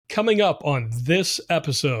Coming up on this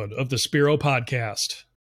episode of the Spiro Podcast.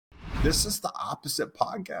 This is the opposite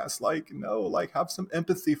podcast. Have some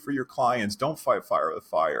empathy for your clients. Don't fight fire with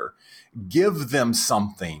fire. Give them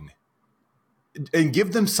something. And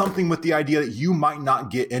give them something with the idea that you might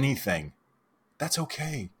not get anything. That's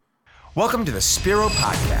okay. Welcome to the Spiro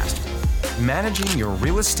Podcast, managing your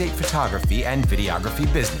real estate photography and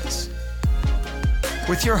videography business.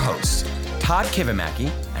 With your hosts, Todd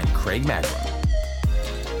Kivimaki and Craig Magrum.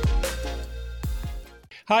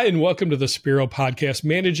 Hi, and welcome to the Spiro Podcast,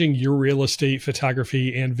 managing your real estate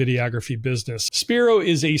photography and videography business. Spiro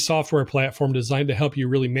is a software platform designed to help you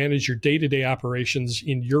really manage your day-to-day operations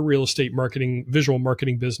in your real estate marketing, visual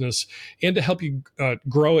marketing business, and to help you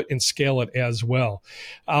grow it and scale it as well.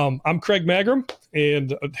 I'm Craig Magrum,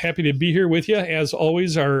 and happy to be here with you. As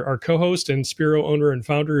always, our co-host and Spiro owner and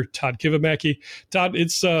founder, Todd Kivimaki. Todd,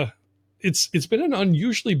 it's been an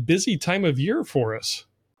unusually busy time of year for us.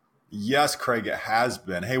 Yes, Craig, it has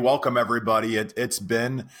been. Hey, welcome everybody. It's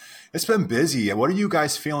been busy. What are you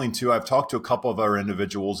guys feeling too? I've talked to a couple of other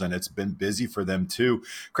individuals and it's been busy for them too.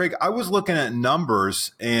 Craig, I was looking at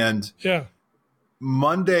numbers and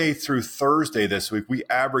Monday through Thursday this week, we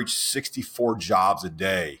averaged 64 jobs a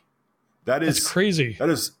day. That's crazy. That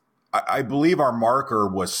is, I believe our marker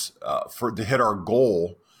was to hit our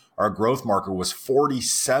goal. Our growth marker was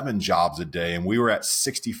 47 jobs a day and we were at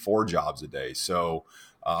 64 jobs a day. So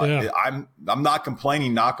I'm not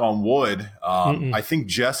complaining, knock on wood. I think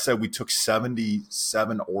Jess said we took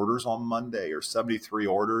 77 orders on Monday or 73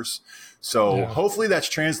 orders. So hopefully that's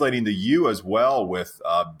translating to you as well with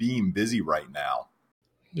being busy right now.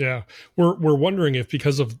 Yeah. We're wondering if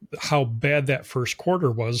because of how bad that first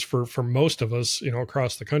quarter was for most of us,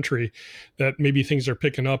 across the country, that maybe things are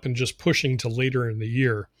picking up and just pushing to later in the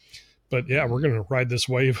year. But yeah, we're going to ride this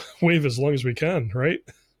wave as long as we can, right?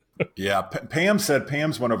 Yeah.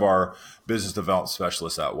 Pam's one of our business development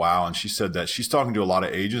specialists at WOW. And she said that she's talking to a lot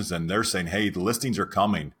of agents and they're saying, hey, the listings are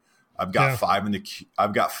coming. I've got 5 in the queue.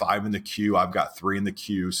 I've got 5 in the queue. I've got 3 in the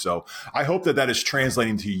queue. So I hope that is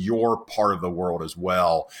translating to your part of the world as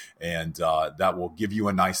well. And that will give you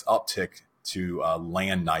a nice uptick to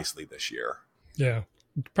land nicely this year. Yeah.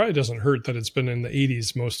 It probably doesn't hurt that it's been in the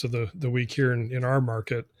 80s most of the week here in our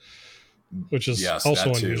market, which is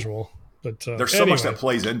also unusual. But there's so much that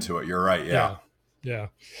plays into it. You're right. Yeah.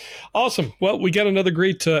 Awesome. Well, we got another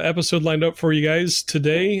great episode lined up for you guys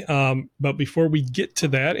today. But before we get to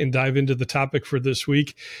that and dive into the topic for this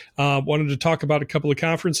week, wanted to talk about a couple of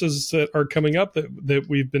conferences that are coming up that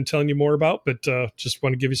we've been telling you more about, but just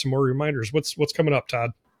want to give you some more reminders. What's coming up,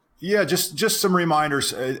 Todd? Yeah, just some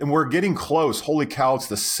reminders. And we're getting close. Holy cow, it's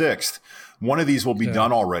the 6th. One of these will be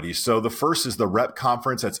done already. So the first is the REP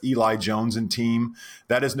conference. That's Eli Jones and team.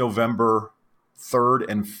 That is November 3rd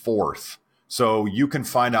and 4th. So you can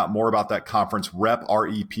find out more about that conference,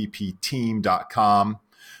 repp team.com.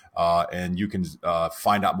 And you can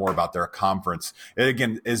find out more about their conference. It,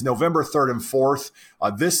 again, is November 3rd and 4th.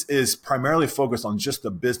 This is primarily focused on just the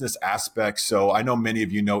business aspect. So I know many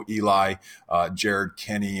of you know Eli, Jared,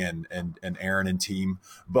 Kenny, and Aaron and team.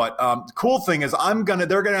 But the cool thing is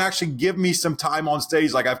they're gonna actually give me some time on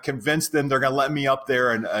stage. Like I've convinced them they're gonna let me up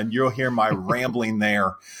there and you'll hear my rambling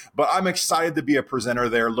there. But I'm excited to be a presenter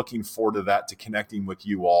there. Looking forward to that, to connecting with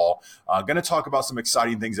you all. Going to talk about some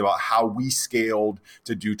exciting things about how we scaled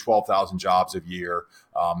to do 12,000 jobs a year,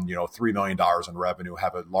 $3 million in revenue,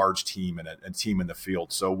 have a large team and a team in the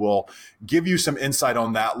field. So we'll give you some insight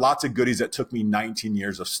on that. Lots of goodies that took me 19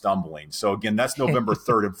 years of stumbling. So again, that's November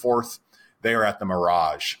 3rd and 4th. They are at the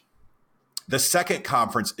Mirage. The second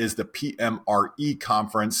conference is the PMRE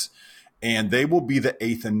conference, and they will be the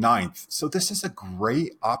 8th and 9th. So this is a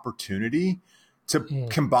great opportunity to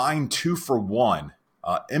combine 2 for 1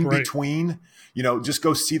 between, just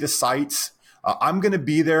go see the sites. I'm going to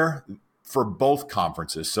be there for both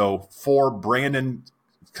conferences. So for Brandon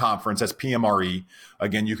conference, that's PMRE.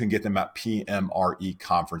 Again, you can get them at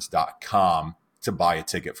pmreconference.com to buy a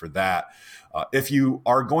ticket for that. If you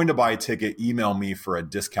are going to buy a ticket, email me for a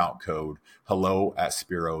discount code,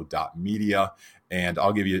 hello@spiro.media, and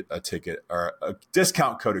I'll give you a ticket or a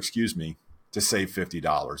discount code, to save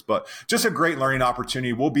 $50. But just a great learning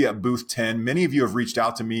opportunity. We'll be at booth 10. Many of you have reached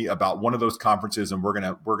out to me about one of those conferences, and we're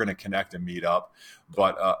gonna connect and meet up.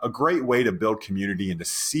 But a great way to build community and to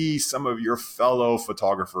see some of your fellow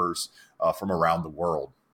photographers from around the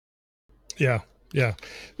world. Yeah.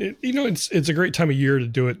 It's a great time of year to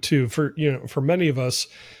do it too. For many of us,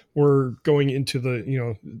 we're going into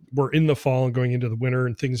we're in the fall and going into the winter,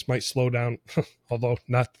 and things might slow down, although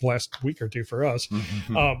not the last week or two for us.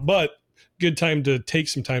 But good time to take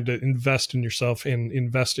some time to invest in yourself and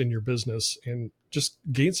invest in your business. And just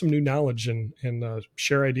gain some new knowledge and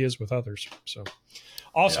share ideas with others. So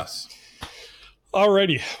awesome. Yes.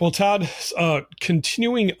 Alrighty. Well, Todd,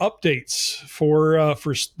 continuing updates for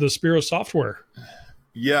the Spiro software.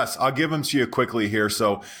 Yes, I'll give them to you quickly here.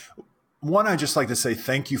 So one, I'd just like to say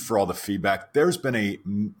thank you for all the feedback. There's been a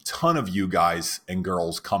ton of you guys and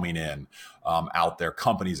girls coming in out there,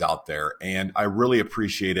 companies out there, and I really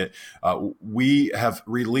appreciate it. We have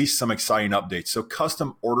released some exciting updates. So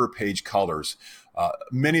custom order page colors.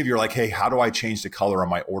 Many of you are like, hey, how do I change the color on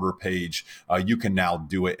my order page? You can now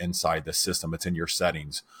do it inside the system. It's in your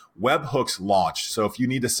settings. Webhooks launched. So if you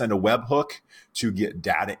need to send a webhook to get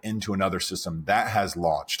data into another system, that has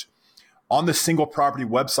launched. On the single property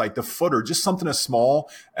website, the footer, just something as small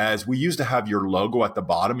as we used to have your logo at the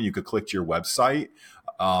bottom and you could click to your website.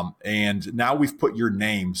 And now we've put your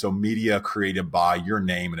name, so media created by your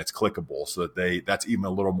name, and it's clickable, so that that's even a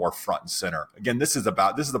little more front and center. Again, this is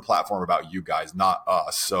the platform about you guys, not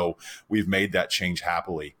us. So we've made that change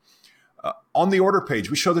happily. On the order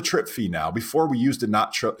page, we show the trip fee now. Before, we used to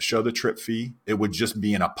not show the trip fee. It would just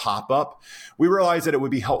be in a pop-up. We realized that it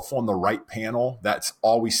would be helpful in the right panel. That's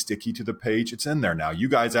always sticky to the page. It's in there now. You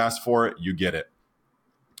guys asked for it. You get it.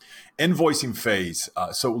 Invoicing phase.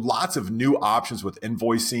 So lots of new options with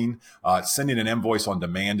invoicing. Sending an invoice on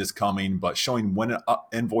demand is coming, but showing when an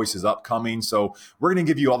invoice is upcoming. So we're going to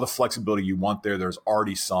give you all the flexibility you want there. There's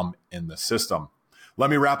already some in the system.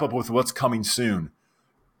 Let me wrap up with what's coming soon.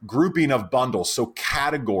 Grouping of bundles, so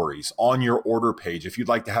categories on your order page. If you'd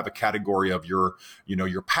like to have a category of your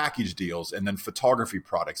package deals, and then photography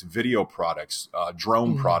products, video products,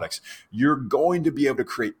 drone products, you're going to be able to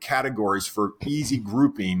create categories for easy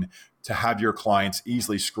grouping to have your clients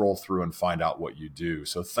easily scroll through and find out what you do.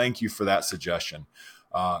 So thank you for that suggestion.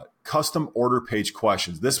 Custom order page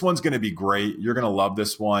questions. This one's going to be great. You're going to love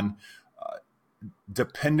this one.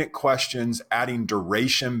 Dependent questions, adding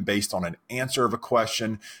duration based on an answer of a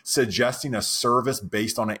question, suggesting a service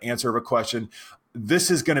based on an answer of a question. This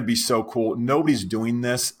is going to be so cool. Nobody's doing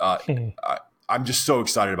this. I'm just so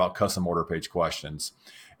excited about custom order page questions.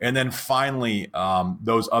 And then finally,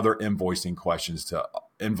 those other invoicing questions to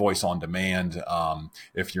invoice on demand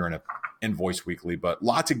if you're in a invoice weekly. But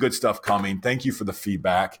lots of good stuff coming. Thank you for the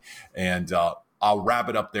feedback. And I'll wrap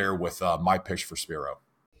it up there with my pitch for Spiro.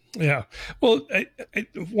 Yeah. Well,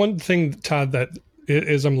 one thing, Todd, that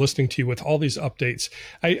as I'm listening to you with all these updates,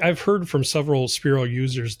 I've heard from several Spiro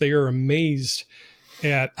users, they are amazed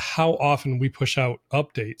at how often we push out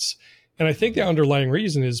updates. And I think the underlying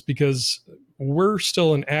reason is because we're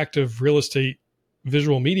still an active real estate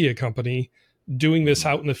visual media company doing this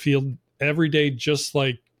out in the field every day, just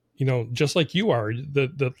like you are,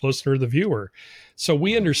 the listener, the viewer. So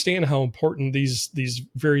we understand how important these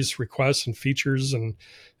various requests and features and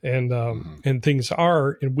things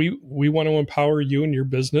are, and we want to empower you and your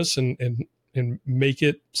business and make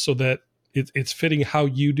it so that it's fitting how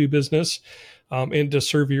you do business, and to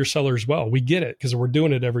serve your sellers well. We get it because we're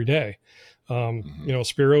doing it every day.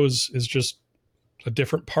 Spiro is just a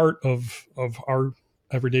different part of our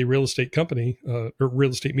everyday real estate company, or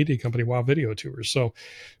real estate media company, Wow Video Tours. So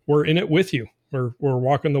we're in it with you. We're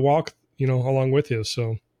walking the walk, along with you.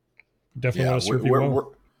 So definitely want to serve you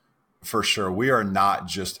well. For sure. We are not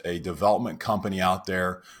just a development company out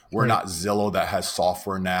there. We're not Zillow that has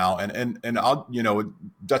software now. And I'll,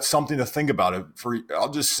 that's something to think about. I'll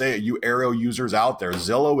just say it, you Aerial users out there,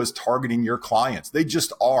 Zillow is targeting your clients. They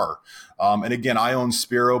just are. And again, I own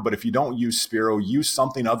Spiro, but if you don't use Spiro, use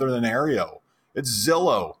something other than Aerial. It's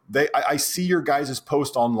Zillow. I see your guys'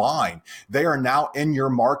 post online. They are now in your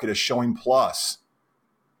market as showing plus.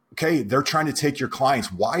 Okay, they're trying to take your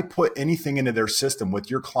clients. Why put anything into their system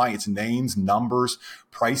with your clients' names, numbers,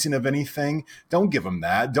 pricing of anything? Don't give them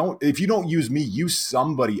that. If you don't use me, use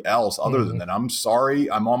somebody else other than that. I'm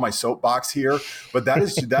sorry, I'm on my soapbox here, but that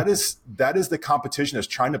is the competition that's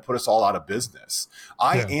trying to put us all out of business.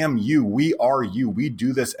 I am you. We are you. We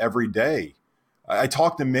do this every day. I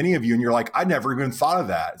talk to many of you and you're like, I never even thought of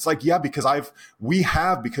that. It's like, yeah, because we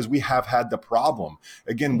have had the problem.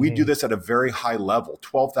 Again, we do this at a very high level,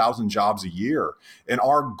 12,000 jobs a year. And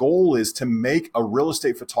our goal is to make a real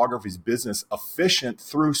estate photography's business efficient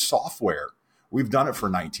through software. We've done it for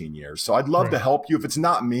 19 years. So I'd love to help you. If it's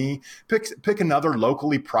not me, pick another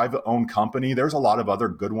locally private owned company. There's a lot of other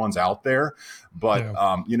good ones out there. But,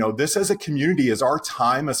 this as a community is our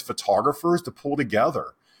time as photographers to pull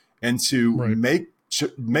together and to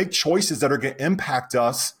make choices that are going to impact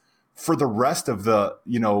us for the rest of the,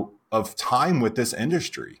 of time with this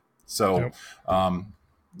industry. So,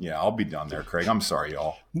 I'll be done there, Craig. I'm sorry,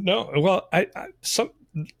 y'all. No, well,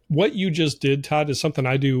 what you just did, Todd, is something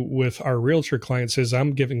I do with our realtor clients. Is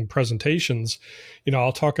I'm giving presentations.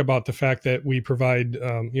 I'll talk about the fact that we provide,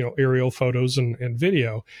 aerial photos and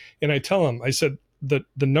video. And I tell them, I said, the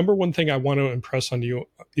number one thing I want to impress on you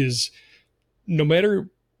is no matter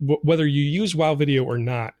whether you use WOW Video or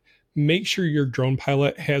not, make sure your drone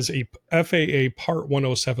pilot has a FAA Part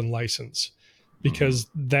 107 license, because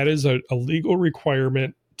that is a legal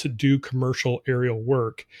requirement to do commercial aerial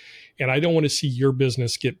work. And I don't want to see your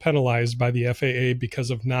business get penalized by the FAA because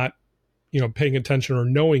of not, paying attention or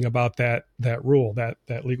knowing about that rule, that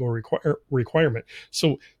legal requirement.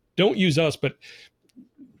 So don't use us, but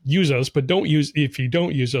don't use, if you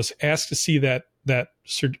don't use us, ask to see that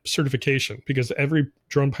certification, because every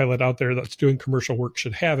drone pilot out there that's doing commercial work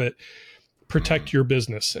should have it. Protect your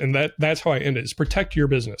business. And that's how I end it, is protect your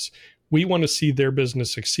business. We want to see their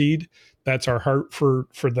business succeed. That's our heart for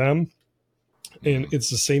them. And it's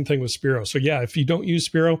the same thing with Spiro. So yeah, if you don't use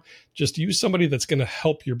Spiro, just use somebody that's going to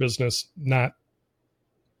help your business, not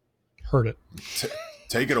hurt it.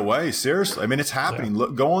 Take it away. Seriously. I mean, it's happening. Yeah.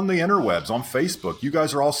 Look, go on the interwebs, on Facebook. You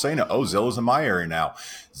guys are all saying it. Oh, Zillow's in my area now.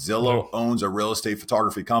 Zillow owns a real estate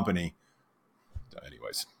photography company.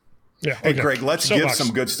 Anyways. Yeah. Hey, okay. Craig, let's give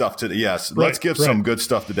some good stuff today. Yes. Let's give some good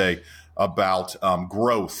stuff today about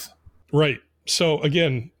growth. Right. So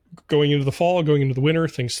again, going into the fall, going into the winter,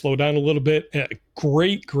 things slow down a little bit. A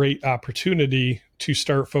great opportunity to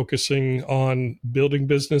start focusing on building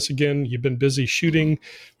business again. You've been busy shooting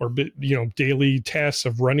or, daily tasks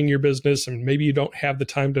of running your business, and maybe you don't have the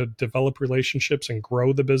time to develop relationships and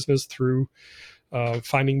grow the business through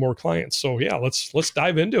finding more clients. So yeah, let's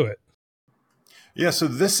dive into it. Yeah, so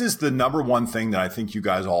this is the number one thing that I think you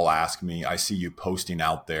guys all ask me. I see you posting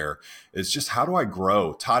out there, is just, how do I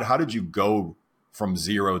grow? Todd, how did you go from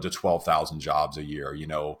 0 to 12,000 jobs a year?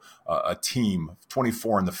 A team,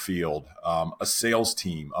 24 in the field, a sales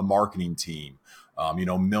team, a marketing team,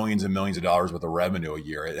 millions and millions of dollars worth of revenue a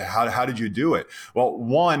year. How did you do it? Well,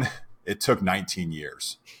 one, it took 19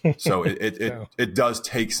 years. So it does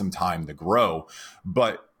take some time to grow,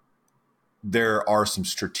 but there are some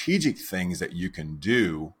strategic things that you can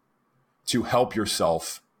do to help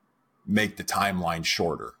yourself make the timeline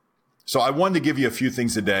shorter. So I wanted to give you a few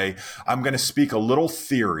things today. I'm going to speak a little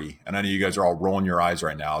theory, and I know you guys are all rolling your eyes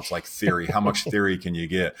right now. It's like theory. How much theory can you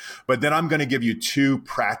get? But then I'm going to give you 2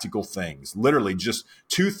 practical things, literally just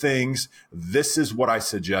 2 things. This is what I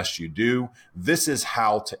suggest you do. This is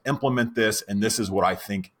how to implement this. And this is what I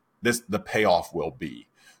think the payoff will be.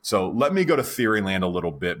 So let me go to theory land a little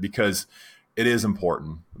bit, because it is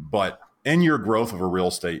important. But in your growth of a real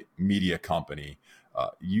estate media company,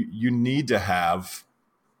 you need to have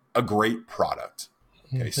a great product.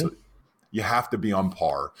 Okay. So you have to be on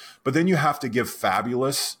par, but then you have to give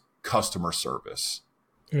fabulous customer service.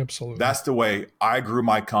 Absolutely. That's the way I grew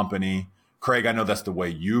my company. Craig, I know that's the way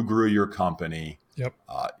you grew your company. Yep.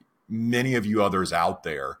 Many of you others out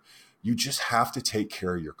there, you just have to take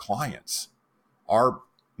care of your clients. Our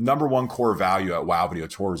number one core value at WOW Video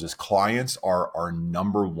Tours is clients are our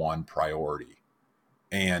number one priority.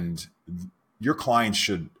 And your clients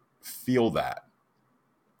should feel that.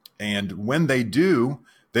 And when they do,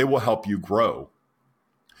 they will help you grow.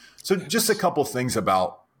 So just a couple things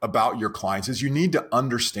about your clients is you need to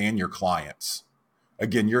understand your clients.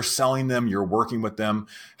 Again, you're selling them, you're working with them.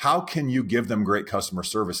 How can you give them great customer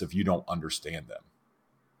service if you don't understand them?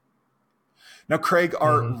 Now, Craig,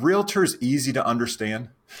 are realtors easy to understand?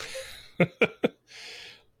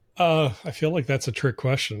 I feel like that's a trick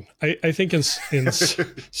question. I think in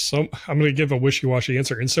some, I'm going to give a wishy-washy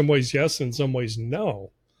answer. In some ways, yes. In some ways,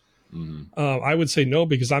 no. I would say no,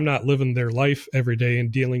 because I'm not living their life every day and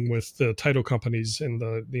dealing with the title companies and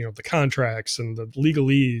the contracts and the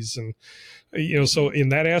legalese. And, so in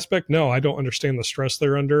that aspect, no, I don't understand the stress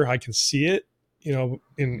they're under. I can see it, in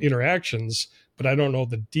interactions, but I don't know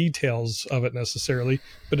the details of it necessarily.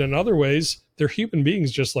 But in other ways, they're human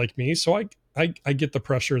beings just like me. So I get the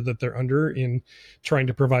pressure that they're under in trying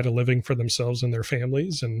to provide a living for themselves and their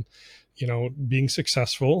families and, being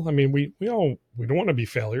successful. I mean, we don't want to be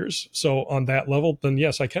failures. So on that level, then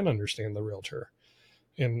yes, I can understand the realtor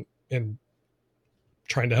and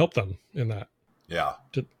trying to help them in that. Yeah.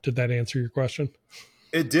 Did that answer your question?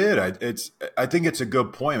 It did. I think it's a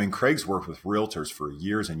good point. I mean, Craig's worked with realtors for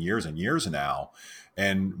years and years and years now,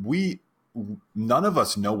 and none of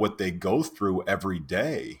us know what they go through every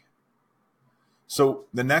day. So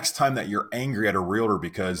the next time that you're angry at a realtor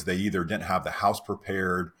because they either didn't have the house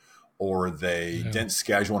prepared, or they didn't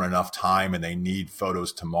schedule in enough time and they need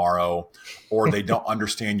photos tomorrow, or they don't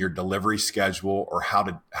understand your delivery schedule or how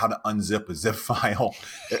to unzip a zip file.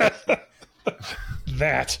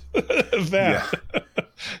 That. Yeah.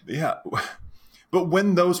 Yeah. But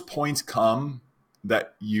when those points come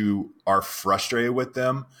that you are frustrated with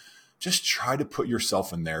them, just try to put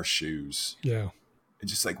yourself in their shoes. Yeah. And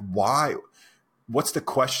just like, why? What's the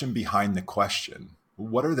question behind the question?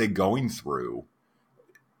 What are they going through?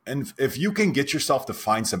 And if you can get yourself to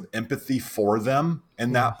find some empathy for them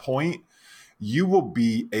in that point, you will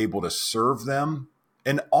be able to serve them.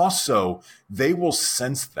 And also they will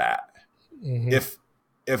sense that.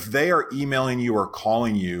 If they are emailing you or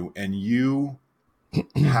calling you and you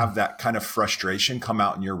have that kind of frustration come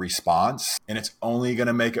out in your response, and it's only going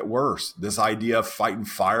to make it worse. This idea of fighting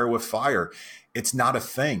fire with fire, it's not a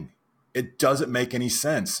thing. It doesn't make any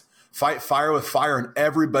sense. Fight fire with fire and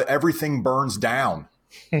everything burns down.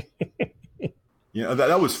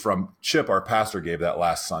 That was from Chip, our pastor gave that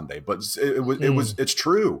last Sunday, but it's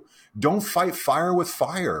true. Don't fight fire with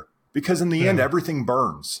fire, because in the end, everything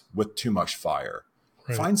burns with too much fire.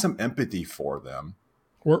 Right. Find some empathy for them.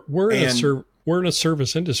 We're in a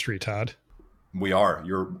service industry, Todd. We are.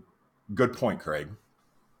 Good point, Craig.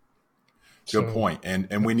 Good point.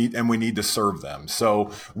 And we need to serve them.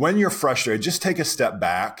 So when you're frustrated, just take a step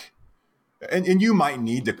back, and you might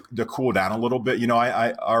need to cool down a little bit.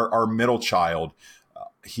 Our middle child,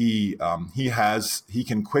 he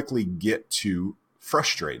can quickly get too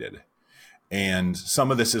frustrated. And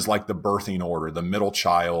some of this is like the birthing order, the middle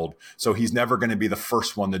child. So he's never going to be the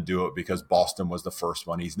first one to do it because Boston was the first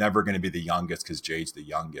one. He's never going to be the youngest because Jade's the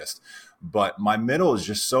youngest. But my middle is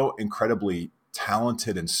just so incredibly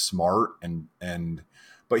talented and smart,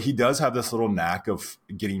 but he does have this little knack of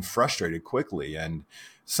getting frustrated quickly. And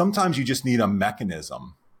sometimes you just need a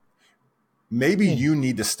mechanism. Maybe you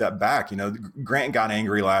need to step back. Grant got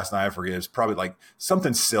angry last night. I forget. It was probably like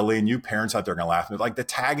something silly, and you parents out there are going to laugh. Like the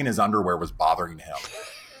tag in his underwear was bothering him.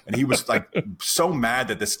 And he was like so mad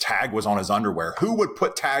that this tag was on his underwear. Who would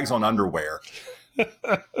put tags on underwear?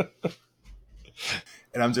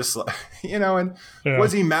 And I'm just like,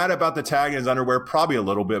 was he mad about the tag in his underwear? Probably a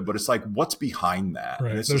little bit, but it's like, what's behind that?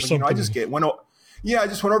 Right. And it's just like, I just went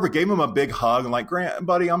over, gave him a big hug and like, Grant,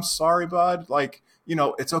 buddy, I'm sorry, bud. Like,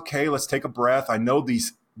 it's okay. Let's take a breath. I know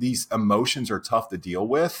these emotions are tough to deal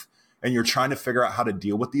with, and you're trying to figure out how to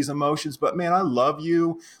deal with these emotions, but man, I love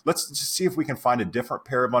you. Let's just see if we can find a different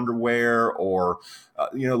pair of underwear, or,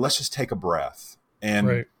 let's just take a breath.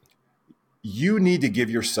 And you need to give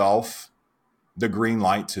yourself the green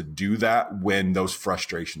light to do that when those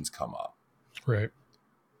frustrations come up. Right.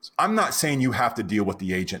 I'm not saying you have to deal with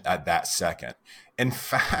the agent at that second. In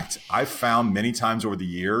fact, I've found many times over the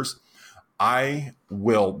years, I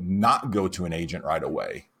will not go to an agent right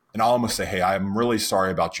away. And I'll almost say, hey, I'm really sorry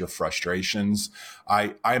about your frustrations.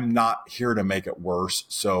 I'm not here to make it worse.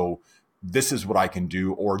 So this is what I can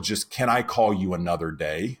do. Or just, can I call you another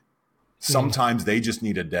day? Sometimes they just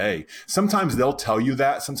need a day. Sometimes they'll tell you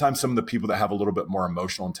that. Sometimes some of the people that have a little bit more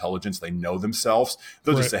emotional intelligence, they know themselves.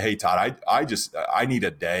 They'll just say, hey, Todd, I need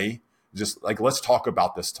a day. Just like, let's talk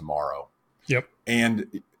about this tomorrow. Yep.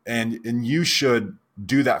 And you should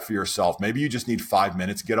do that for yourself. Maybe you just need 5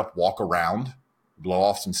 minutes, get up, walk around, blow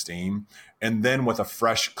off some steam, and then with a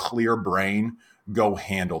fresh, clear brain, go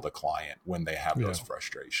handle the client when they have those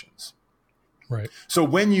frustrations. Right. So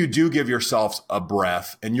when you do give yourself a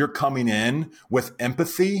breath and you're coming in with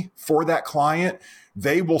empathy for that client,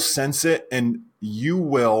 they will sense it, and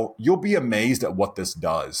you'll be amazed at what this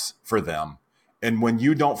does for them. And when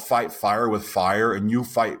you don't fight fire with fire and you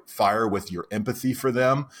fight fire with your empathy for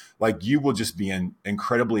them, like, you will just be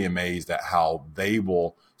incredibly amazed at how they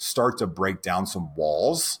will start to break down some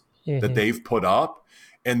walls that they've put up,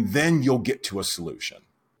 and then you'll get to a solution.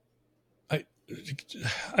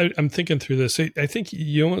 I'm thinking through this. I think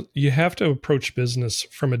you have to approach business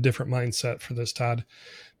from a different mindset for this, Todd,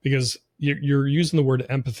 because you're using the word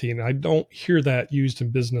empathy, and I don't hear that used in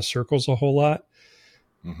business circles a whole lot.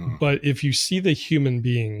 But if you see the human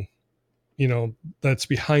being, that's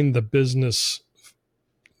behind the business,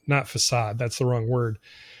 not facade, that's the wrong word,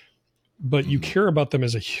 but you care about them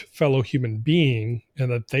as a fellow human being,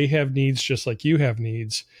 and that they have needs just like you have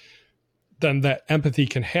needs, then that empathy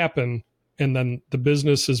can happen. And then the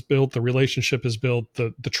business is built, the relationship is built,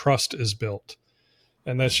 the trust is built.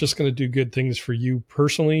 And that's just going to do good things for you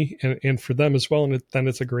personally and for them as well. And then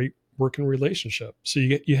it's a great working relationship. So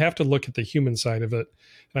you have to look at the human side of it.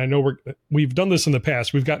 And I know we've done this in the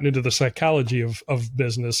past. We've gotten into the psychology of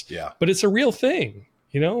business, but it's a real thing.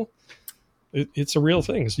 It's a real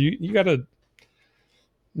thing. So you got to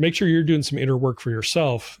make sure you're doing some inner work for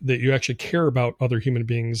yourself, that you actually care about other human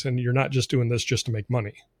beings, and you're not just doing this just to make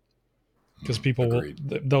money. Because people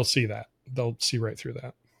they'll see that. They'll see right through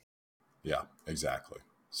that. Yeah, exactly.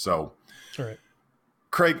 So, all right,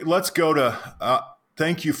 Craig, let's go to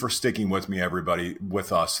thank you for sticking with me, everybody,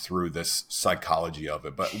 with us through this psychology of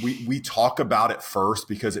it. But we talk about it first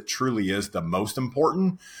because it truly is the most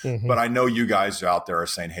important. Mm-hmm. But I know you guys out there are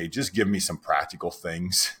saying, hey, just give me some practical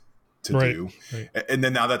things to do. Right. And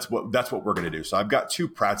then now that's what we're going to do. So I've got 2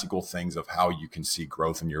 practical things of how you can see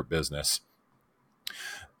growth in your business.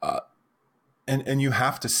 And you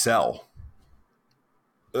have to sell.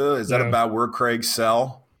 Is that a bad word, Craig?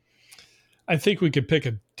 Sell? I think we could pick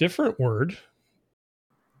a different word.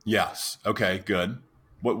 Yes. Okay, good.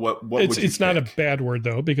 What it's not a bad word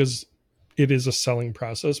though, because it is a selling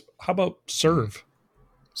process. How about serve?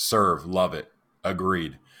 Serve. Love it.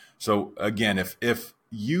 Agreed. So again, if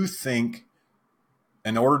you think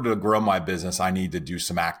in order to grow my business, I need to do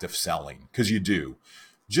some active selling, because you do,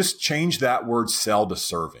 just change that word sell to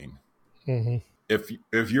serving. Mm-hmm.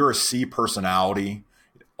 If you're a C personality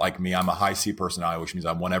like me, I'm a high C personality, which means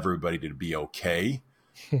I want everybody to be okay.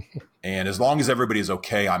 And as long as everybody is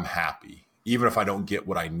okay, I'm happy. Even if I don't get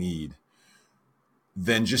what I need,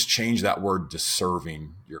 then just change that word to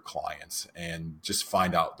serving your clients and just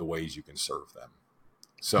find out the ways you can serve them.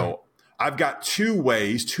 So I've got 2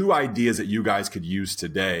 ideas that you guys could use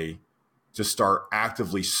today to start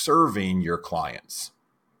actively serving your clients.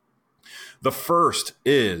 The first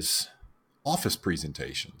is office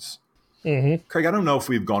presentations. Mm-hmm. Craig, I don't know if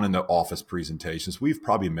we've gone into office presentations. We've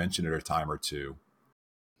probably mentioned it a time or 2.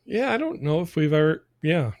 Yeah, I don't know if we've ever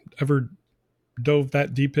dove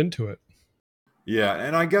that deep into it. Yeah,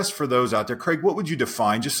 and I guess for those out there, Craig, what would you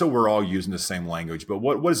define, just so we're all using the same language, but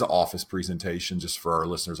what is an office presentation, just for our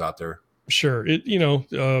listeners out there? Sure.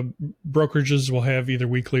 Brokerages will have either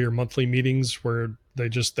weekly or monthly meetings where they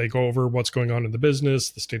go over what's going on in the business,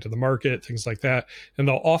 the state of the market, things like that. And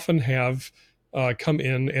they'll often have come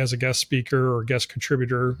in as a guest speaker or guest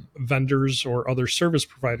contributor, vendors or other service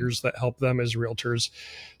providers that help them as realtors.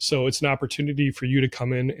 So it's an opportunity for you to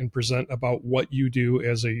come in and present about what you do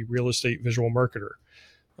as a real estate visual marketer,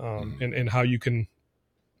 and how you can,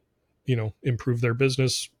 improve their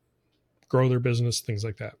business, grow their business, things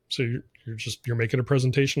like that. So you're making a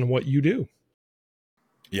presentation of what you do.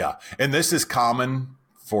 Yeah. And this is common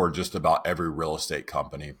for just about every real estate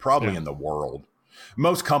company, probably in the world.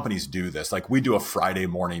 Most companies do this. Like, we do a Friday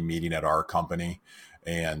morning meeting at our company,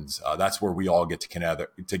 and that's where we all get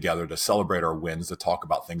together to celebrate our wins, to talk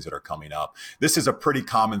about things that are coming up. This is a pretty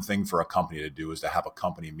common thing for a company to do, is to have a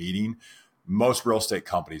company meeting. Most real estate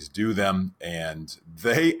companies do them, and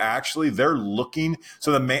they're looking.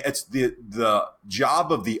 So it's the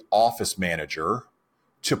job of the office manager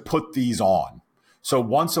to put these on. So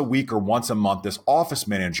once a week or once a month, this office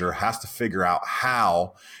manager has to figure out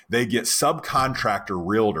how they get subcontractor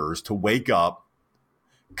realtors to wake up,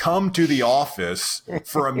 come to the office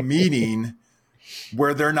for a meeting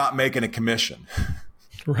where they're not making a commission.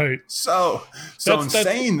 Right. So I'm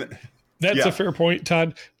saying that's a fair point,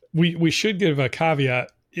 Todd. We should give a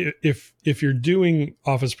caveat. If you're doing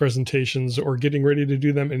office presentations or getting ready to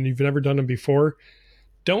do them and you've never done them before,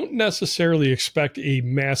 don't necessarily expect a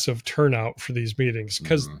massive turnout for these meetings,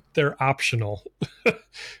 because they're optional.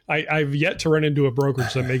 I've yet to run into a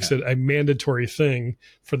brokerage that makes it a mandatory thing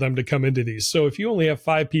for them to come into these. So if you only have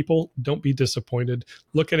 5 people, don't be disappointed.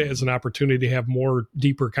 Look at it as an opportunity to have more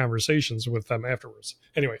deeper conversations with them afterwards.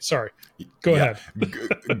 Anyway, sorry. Go ahead.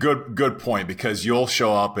 Good point, because you'll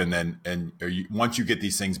show up and once you get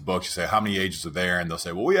these things booked, you say, how many agents are there? And they'll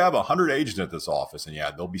say, well, we have 100 agents at this office. And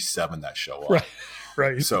there'll be 7 that show up.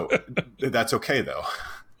 Right. So that's okay though.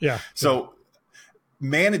 Yeah. So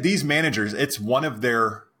these managers, it's one of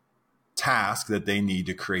their tasks that they need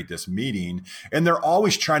to create this meeting, and they're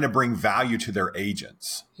always trying to bring value to their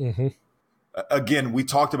agents. Mm-hmm. Again, we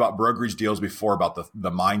talked about brokerage deals before, about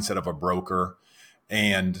the mindset of a broker,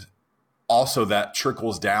 and also that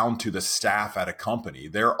trickles down to the staff at a company.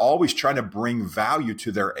 They're always trying to bring value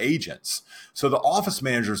to their agents. So the office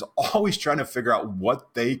manager is always trying to figure out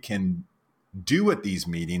what they can do at these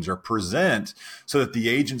meetings or present so that the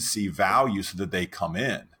agents see value, so that they come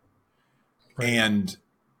in. Right.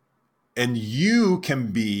 And you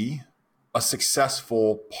can be a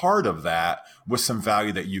successful part of that with some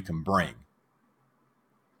value that you can bring.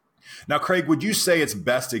 Now, Craig, would you say it's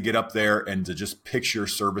best to get up there and to just pitch your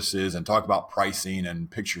services and talk about pricing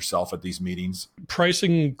and pitch yourself at these meetings?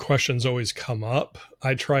 Pricing questions always come up.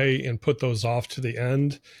 I try and put those off to the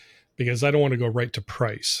end, because I don't want to go right to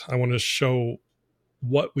price. I want to show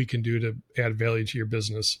what we can do to add value to your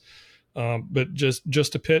business. But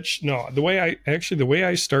just to pitch, no. The way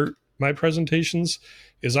I start my presentations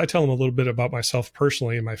is I tell them a little bit about myself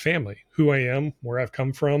personally and my family, who I am, where I've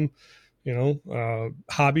come from,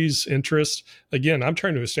 hobbies, interests. Again, I'm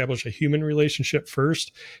trying to establish a human relationship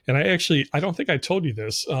first. And I don't think I told you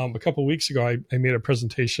this. A couple of weeks ago, I made a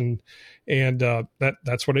presentation, and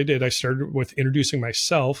that's what I did. I started with introducing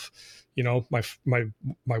myself, my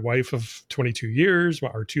wife of 22 years,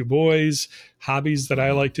 our two boys, hobbies that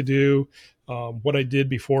I like to do, what I did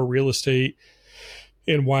before real estate,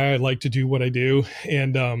 and why I like to do what I do.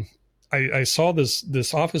 And I saw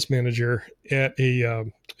this office manager at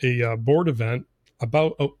a board event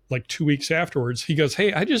about like 2 weeks afterwards. He goes,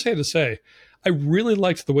 "Hey, I just had to say, I really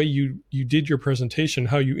liked the way you did your presentation,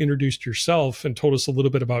 how you introduced yourself and told us a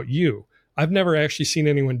little bit about you. I've never actually seen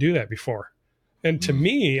anyone do that before." And to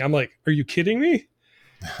me, I'm like, "Are you kidding me?"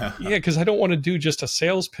 Yeah, because I don't want to do just a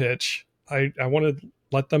sales pitch. I want to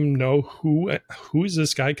let them know who is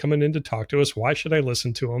this guy coming in to talk to us? Why should I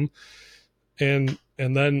listen to him? And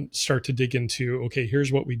then start to dig into, okay,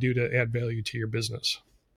 here's what we do to add value to your business.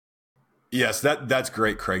 Yes, that's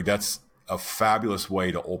great, Craig. That's a fabulous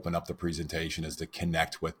way to open up the presentation, is to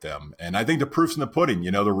connect with them. And I think the proof's in the pudding.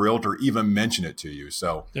 The realtor even mentioned it to you.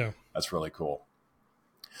 So yeah, that's really cool.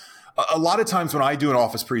 A lot of times when I do an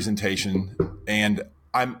office presentation, and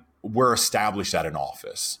we're established at an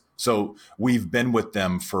office, so we've been with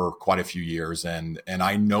them for quite a few years, and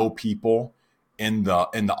I know people in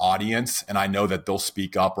the audience, and I know that they'll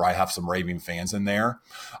speak up, or I have some raving fans in there.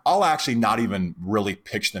 I'll actually not even really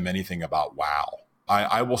pitch them anything about WOW.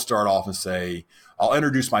 I will start off and say, I'll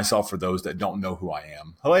introduce myself for those that don't know who I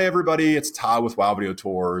am. Hello, everybody. It's Todd with WOW Video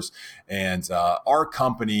Tours. And our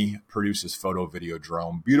company produces photo, video,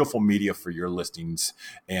 drone, beautiful media for your listings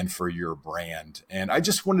and for your brand. And I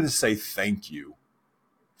just wanted to say thank you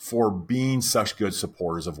for being such good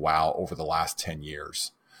supporters of WOW over the last 10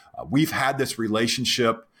 years. We've had this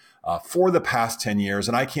relationship for the past 10 years,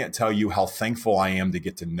 and I can't tell you how thankful I am to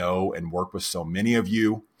get to know and work with so many of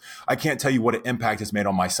you. I can't tell you what an impact it's made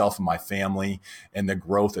on myself and my family and the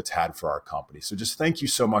growth it's had for our company. So just thank you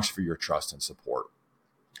so much for your trust and support.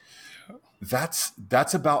 That's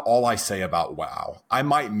about all I say about WOW. I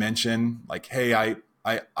might mention like, hey,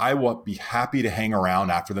 I will be happy to hang around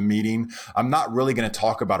after the meeting. I'm not really going to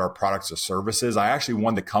talk about our products or services. I actually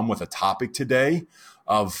wanted to come with a topic today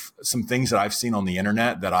of some things that I've seen on the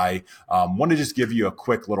internet that I want to just give you a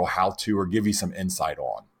quick little how-to or give you some insight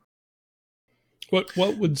on.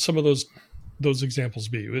 What would some of those examples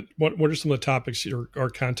be? What are some of the topics or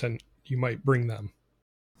content you might bring them?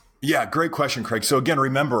 Yeah, great question, Craig. So again,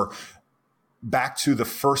 remember, back to the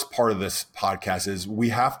first part of this podcast is we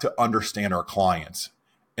have to understand our clients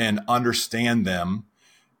and understand them.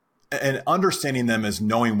 And understanding them is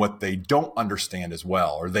knowing what they don't understand as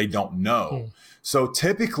well, or they don't know. So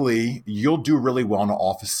typically you'll do really well in an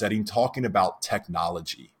office setting talking about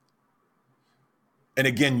technology. And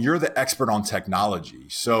again, you're the expert on technology.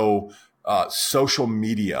 So social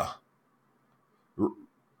media,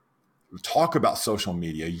 talk about social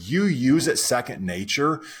media. You use it second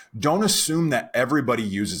nature. Don't assume that everybody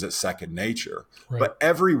uses it second nature, right? But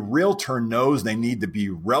every realtor knows they need to be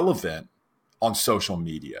relevant on social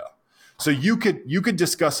media. So you could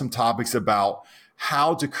discuss some topics about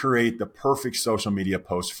how to create the perfect social media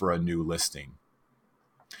post for a new listing,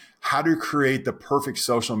 how to create the perfect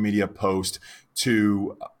social media post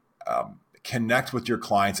to connect with your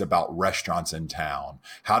clients about restaurants in town,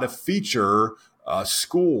 how to feature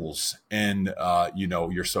schools in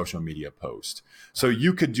your social media post. So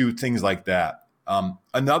you could do things like that.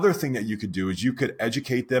 Another thing that you could do is you could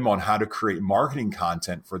educate them on how to create marketing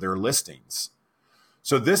content for their listings.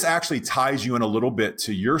 So this actually ties you in a little bit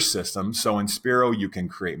to your system. So in Spiro, you can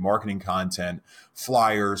create marketing content,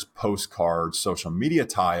 flyers, postcards, social media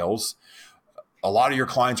tiles. A lot of your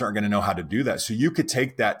clients aren't going to know how to do that. So you could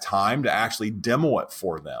take that time to actually demo it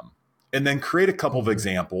for them and then create a couple of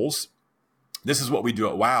examples. This is what we do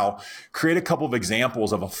at WOW. Create a couple of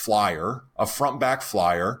examples of a flyer, a front back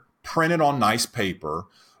flyer, printed on nice paper.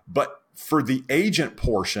 But for the agent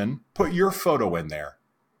portion, put your photo in there.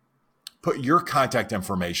 Put your contact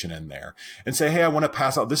information in there and say, hey, I want to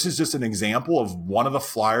pass out. This is just an example of one of the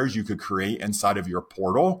flyers you could create inside of your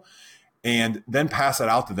portal, and then pass it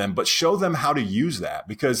out to them, but show them how to use that.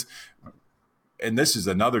 Because, and this is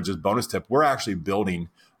another just bonus tip, we're actually building,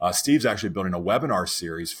 Steve's actually building a webinar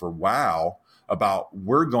series for WOW about,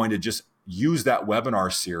 we're going to just use that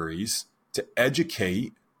webinar series to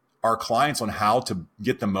educate our clients on how to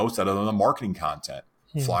get the most out of the marketing content,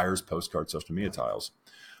 flyers, postcards, social media tiles.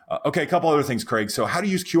 Okay, a couple other things, Craig. So how to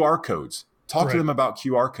use QR codes. Talk to them about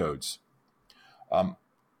QR codes.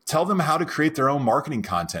 Tell them how to create their own marketing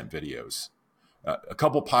content videos. A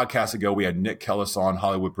couple podcasts ago, we had Nick Kellis on,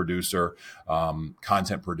 Hollywood producer,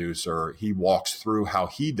 content producer. He walks through how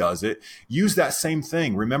he does it. Use that same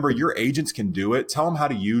thing. Remember, your agents can do it. Tell them how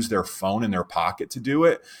to use their phone in their pocket to do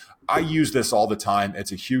it. I use this all the time.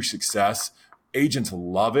 It's a huge success. Agents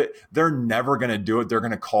love it. They're never going to do it. They're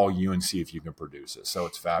going to call you and see if you can produce it. So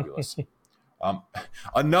it's fabulous.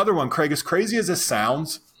 Another one, Craig, as crazy as this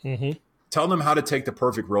sounds, tell them how to take the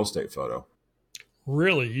perfect real estate photo.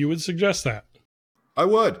 Really? You would suggest that? I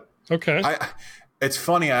would. Okay. It's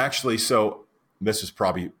funny, actually. So this was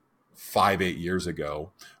probably 5-8 years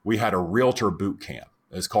ago. We had a realtor boot camp.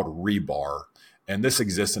 It's called Rebar. And this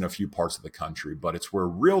exists in a few parts of the country, but it's where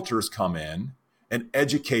realtors come in and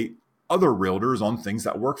educate other realtors on things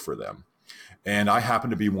that work for them. And I happen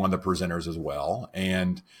to be one of the presenters as well.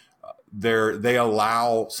 And they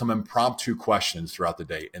allow some impromptu questions throughout the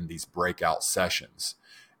day in these breakout sessions.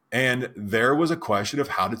 And there was a question of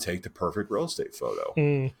how to take the perfect real estate photo.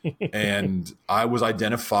 And I was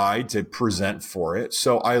identified to present for it.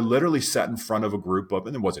 So I literally sat in front of a group of,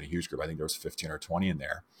 and it wasn't a huge group, I think there was 15 or 20 in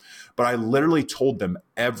there. But I literally told them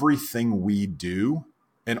everything we do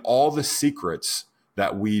and all the secrets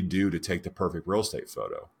that we do to take the perfect real estate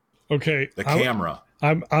photo. Okay. The camera.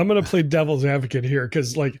 I'm going to play devil's advocate here,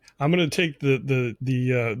 because I'm going to take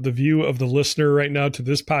the view of the listener right now to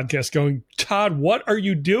this podcast going, Todd, what are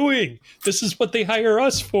you doing? This is what they hire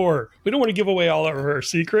us for. We don't want to give away all of our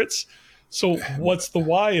secrets. So what's the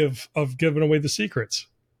why of giving away the secrets?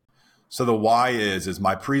 So the why is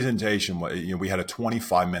my presentation, we had a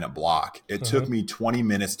 25-minute block. It took me 20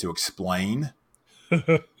 minutes to explain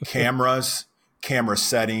cameras, camera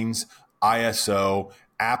settings, ISO,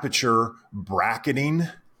 aperture, bracketing,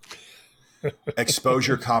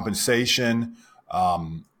 exposure compensation.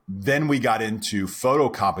 Then we got into photo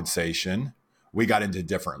compensation. We got into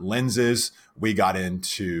different lenses. We got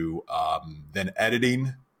into then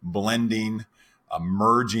editing, blending,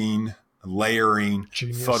 merging, layering,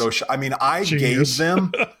 Photoshop. I mean, I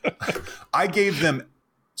gave them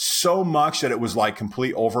so much that it was like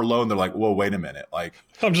complete overload. And they're like, whoa, wait a minute. Like,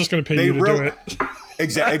 I'm just going to pay you to do it.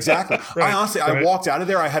 Exactly. Right, I walked out of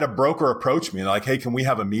there. I had a broker approach me and like, hey, can we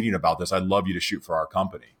have a meeting about this? I'd love you to shoot for our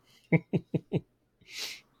company.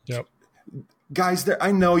 Yep. Guys,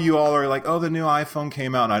 I know you all are like, oh, the new iPhone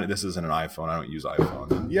came out. And this isn't an iPhone. I don't use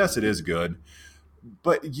iPhone. Yes, it is good.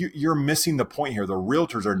 But you're missing the point here. The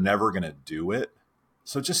realtors are never going to do it.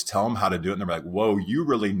 So just tell them how to do it. And they're like, whoa, you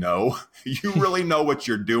really know. You really know what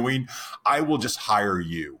you're doing. I will just hire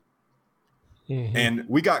you. And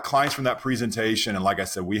we got clients from that presentation. And like I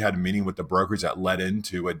said, we had a meeting with the brokers that led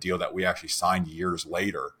into a deal that we actually signed years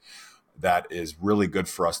later that is really good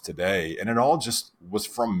for us today. And it all just was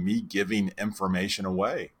from me giving information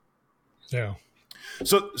away. Yeah.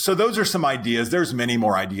 So those are some ideas. There's many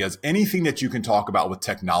more ideas. Anything that you can talk about with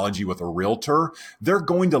technology with a realtor, they're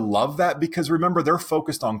going to love that because remember, they're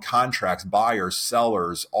focused on contracts, buyers,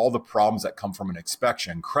 sellers, all the problems that come from an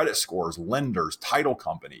inspection, credit scores, lenders, title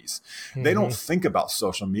companies. They don't think about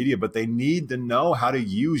social media, but they need to know how to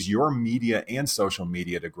use your media and social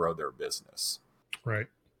media to grow their business. Right.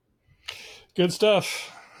 Good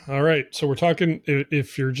stuff. All right. So we're talking,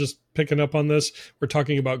 if you're just picking up on this, we're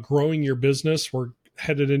talking about growing your business. We're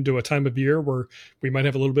headed into a time of year where we might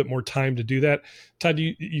have a little bit more time to do that. Todd,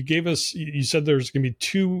 you gave us, you said there's going to be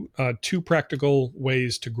two practical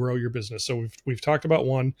ways to grow your business. So we've talked about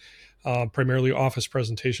one, primarily office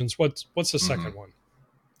presentations. What's the second one?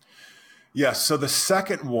 Yeah. So the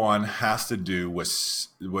second one has to do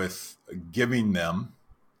with giving them,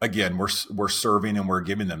 again, we're serving and we're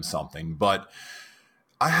giving them something, but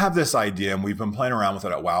I have this idea, and we've been playing around with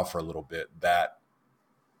it at WOW for a little bit, that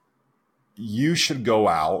you should go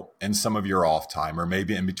out in some of your off time or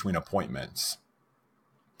maybe in between appointments.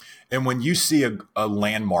 And when you see a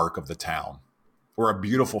landmark of the town or a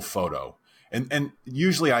beautiful photo, and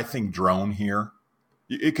usually I think drone here,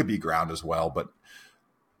 it could be ground as well, but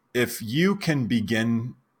if you can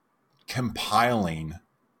begin compiling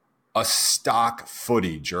a stock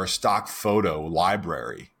footage or a stock photo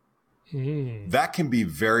library, that can be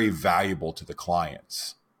very valuable to the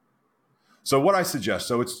clients. So what I suggest,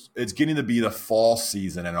 so it's getting to be the fall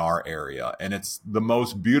season in our area, and it's the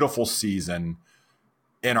most beautiful season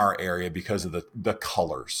in our area because of the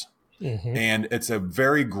colors. And it's a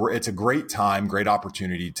great time, great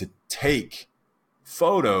opportunity to take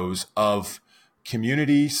photos of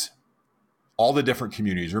communities, all the different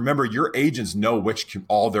communities. Remember, your agents know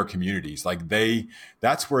all their communities. Like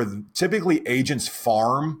that's where typically agents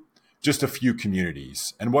farm just a few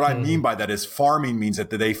communities. And what I mean by that is farming means that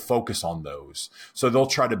they focus on those. So they'll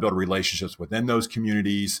try to build relationships within those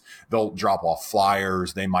communities. They'll drop off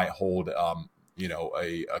flyers. They might hold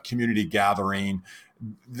a community gathering.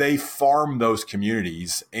 They farm those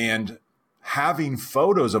communities, and having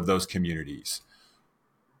photos of those communities.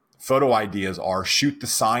 Photo ideas are shoot the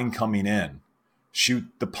sign coming in, shoot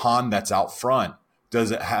the pond that's out front.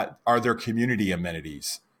 Are there community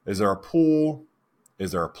amenities? Is there a pool?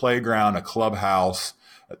 Is there a playground, a clubhouse,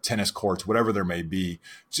 tennis courts, whatever there may be?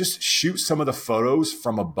 Just shoot some of the photos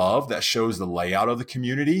from above that shows the layout of the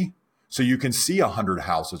community so you can see 100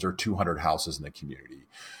 houses or 200 houses in the community.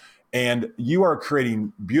 And you are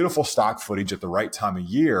creating beautiful stock footage at the right time of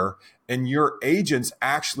year, and your agents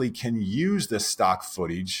actually can use this stock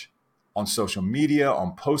footage on social media,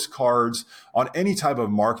 on postcards, on any type of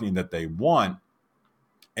marketing that they want.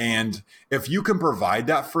 And if you can provide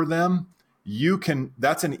that for them,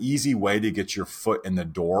 that's an easy way to get your foot in the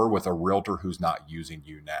door with a realtor who's not using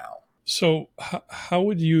you now. So how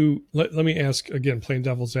would you, let me ask again, plain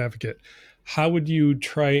devil's advocate, how would you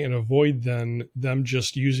try and avoid then them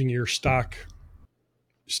just using your stock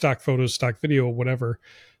photos, stock video, whatever,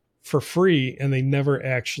 for free, and they never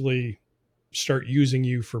actually start using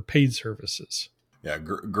you for paid services? Yeah,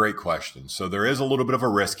 great question. So there is a little bit of a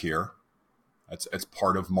risk here. It's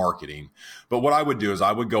part of marketing. But what I would do is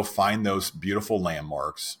I would go find those beautiful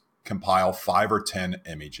landmarks, compile 5 or 10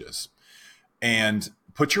 images, and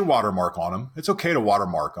put your watermark on them. It's okay to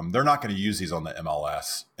watermark them. They're not going to use these on the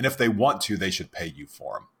MLS. And if they want to, they should pay you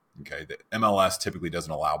for them. Okay. The MLS typically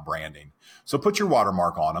doesn't allow branding. So put your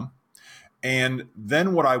watermark on them. And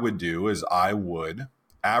then what I would do is I would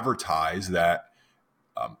advertise that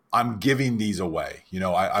I'm giving these away.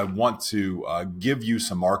 I want to give you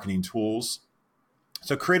some marketing tools.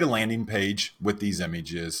 So create a landing page with these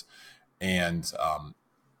images, and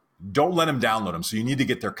don't let them download them. So you need to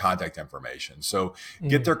get their contact information. So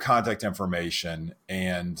get their contact information,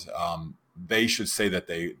 and they should say that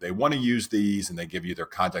they want to use these, and they give you their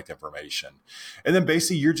contact information. And then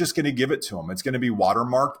basically you're just going to give it to them. It's going to be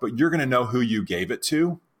watermarked, but you're going to know who you gave it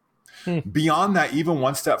to. Beyond that, even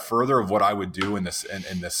one step further of what I would do in this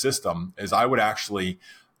system is I would actually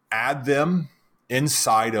add them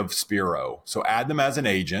inside of Spiro. So add them as an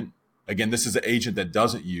agent. Again, this is an agent that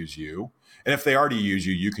doesn't use you. And if they already use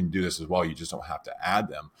you, you can do this as well. You just don't have to add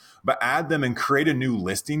them. But add them and create a new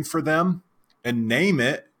listing for them and name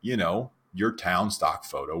it, your town stock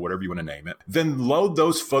photo, whatever you want to name it. Then load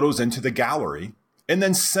those photos into the gallery and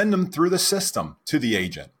then send them through the system to the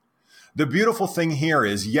agent. The beautiful thing here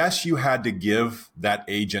is, yes, you had to give that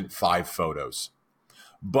agent 5 photos,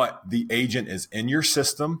 but the agent is in your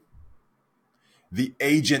system. The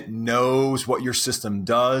agent knows what your system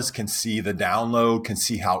does, can see the download, can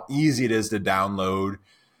see how easy it is to download,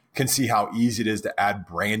 can see how easy it is to add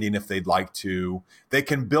branding if they'd like to. They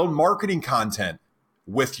can build marketing content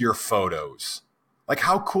with your photos. Like,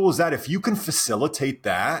 how cool is that? If you can facilitate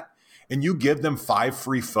that and you give them 5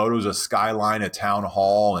 free photos, a skyline, a town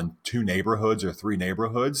hall, and 2 neighborhoods or 3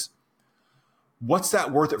 neighborhoods, what's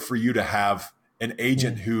that worth it for you to have an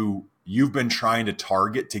agent who you've been trying to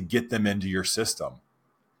target to get them into your system?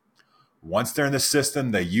 Once they're in the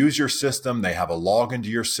system, they use your system, they have a login to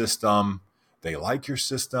your system, they like your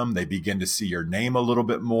system, they begin to see your name a little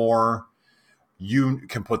bit more. You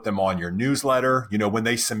can put them on your newsletter. When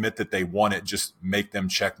they submit that they want it, just make them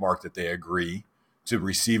check mark that they agree to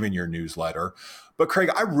receiving your newsletter. But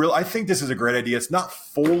Craig, I think this is a great idea. It's not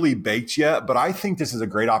fully baked yet, but I think this is a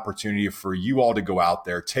great opportunity for you all to go out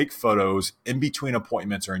there, take photos in between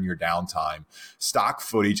appointments or in your downtime, stock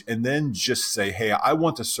footage, and then just say, hey, I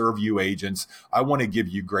want to serve you agents. I want to give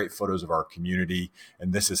you great photos of our community,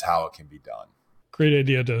 and this is how it can be done. Great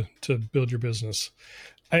idea to build your business.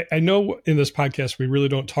 I know in this podcast, we really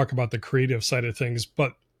don't talk about the creative side of things,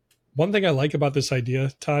 but one thing I like about this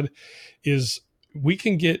idea, Todd, is we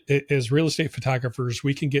can get, as real estate photographers,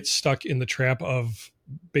 we can get stuck in the trap of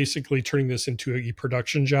basically turning this into a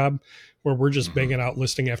production job where we're just banging out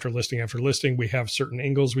listing after listing after listing. We have certain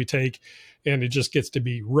angles we take, and it just gets to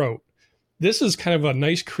be rote. This is kind of a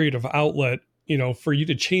nice creative outlet, for you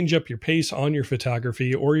to change up your pace on your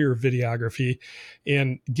photography or your videography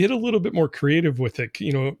and get a little bit more creative with it.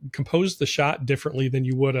 Compose the shot differently than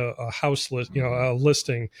you would a house list, a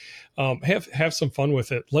listing. Have some fun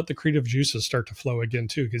with it. Let the creative juices start to flow again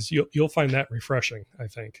too, because you'll find that refreshing, I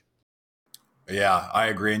think. Yeah, I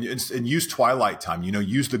agree. And use twilight time.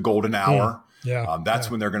 Use the golden hour.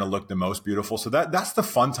 That's when they're going to look the most beautiful. So that's the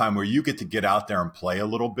fun time where you get to get out there and play a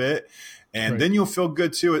little bit. And then you'll feel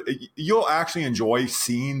good too. You'll actually enjoy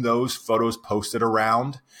seeing those photos posted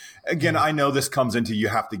around. Again, I know this comes into you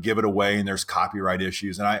have to give it away and there's copyright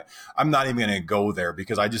issues. And I'm not even going to go there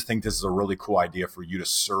because I just think this is a really cool idea for you to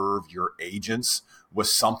serve your agents with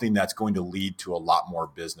something that's going to lead to a lot more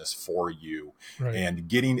business for you. And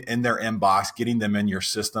getting in their inbox, getting them in your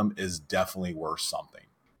system is definitely worth something.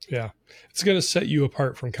 Yeah. It's going to set you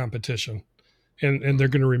apart from competition and they're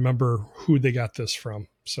going to remember who they got this from.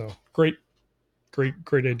 So great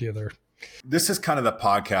idea there. This is kind of the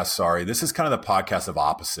podcast. This is kind of the podcast of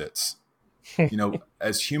opposites.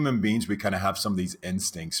 As human beings, we kind of have some of these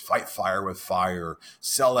instincts, fight fire with fire,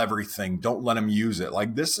 sell everything. Don't let them use it.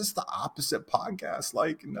 Like this is the opposite podcast.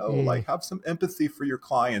 Like have some empathy for your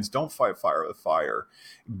clients. Don't fight fire with fire.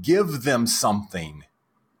 Give them something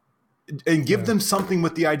and give them something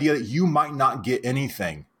with the idea that you might not get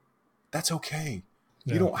anything. That's okay.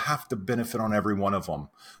 You don't have to benefit on every one of them.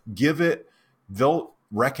 Give it. They'll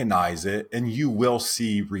recognize it and you will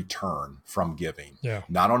see return from giving.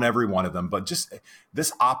 Not on every one of them, but just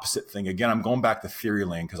this opposite thing. Again, I'm going back to theory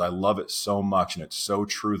land because I love it so much and it's so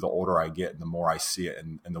true the older I get and the more I see it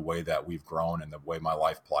in the way that we've grown and the way my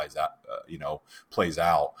life plays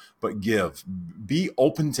out. But be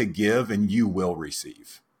open to give and you will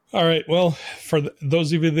receive. All right. Well, for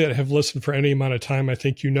those of you that have listened for any amount of time, I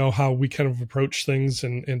think you know how we kind of approach things.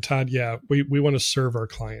 And Todd, we want to serve our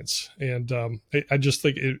clients. And I just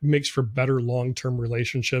think it makes for better long-term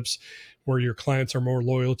relationships where your clients are more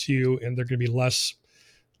loyal to you and they're going to be less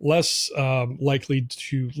likely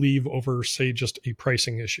to leave over, say, just a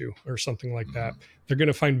pricing issue or something like that. They're going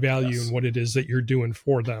to find value in what it is that you're doing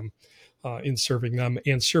for them, in serving them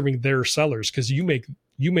and serving their sellers, because you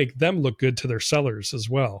make them look good to their sellers as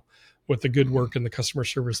well with the good work and the customer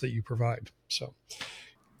service that you provide. So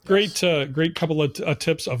great couple of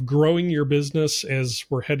tips of growing your business as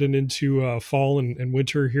we're heading into fall and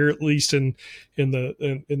winter here, at least in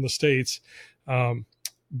the States.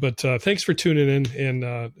 But thanks for tuning in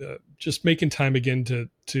and just making time again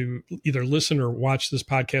to either listen or watch this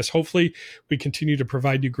podcast. Hopefully we continue to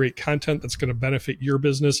provide you great content that's going to benefit your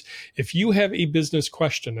business. If you have a business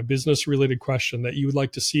question, a business related question that you would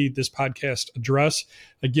like to see this podcast address,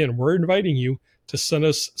 again, we're inviting you to send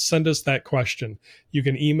us that question. You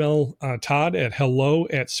can email Todd at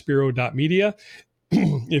hello@spiro.media.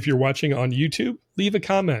 If you're watching on YouTube, leave a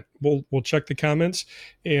comment. We'll check the comments.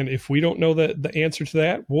 And if we don't know the answer to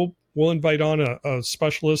that, we'll invite on a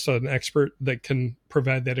specialist, an expert that can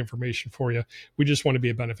provide that information for you. We just want to be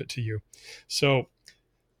a benefit to you. So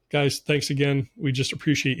guys, thanks again. We just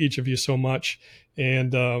appreciate each of you so much.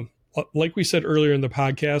 And like we said earlier in the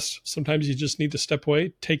podcast, sometimes you just need to step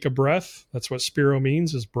away, take a breath. That's what Spiro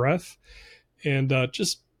means, is breath. And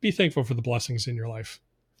just be thankful for the blessings in your life.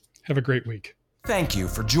 Have a great week. Thank you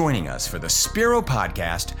for joining us for the Spiro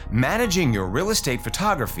Podcast, Managing Your Real Estate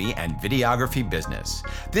Photography and Videography Business.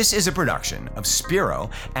 This is a production of Spiro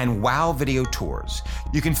and Wow Video Tours.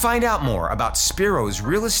 You can find out more about Spiro's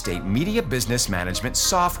real estate media business management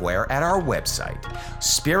software at our website,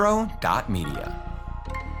 spiro.media.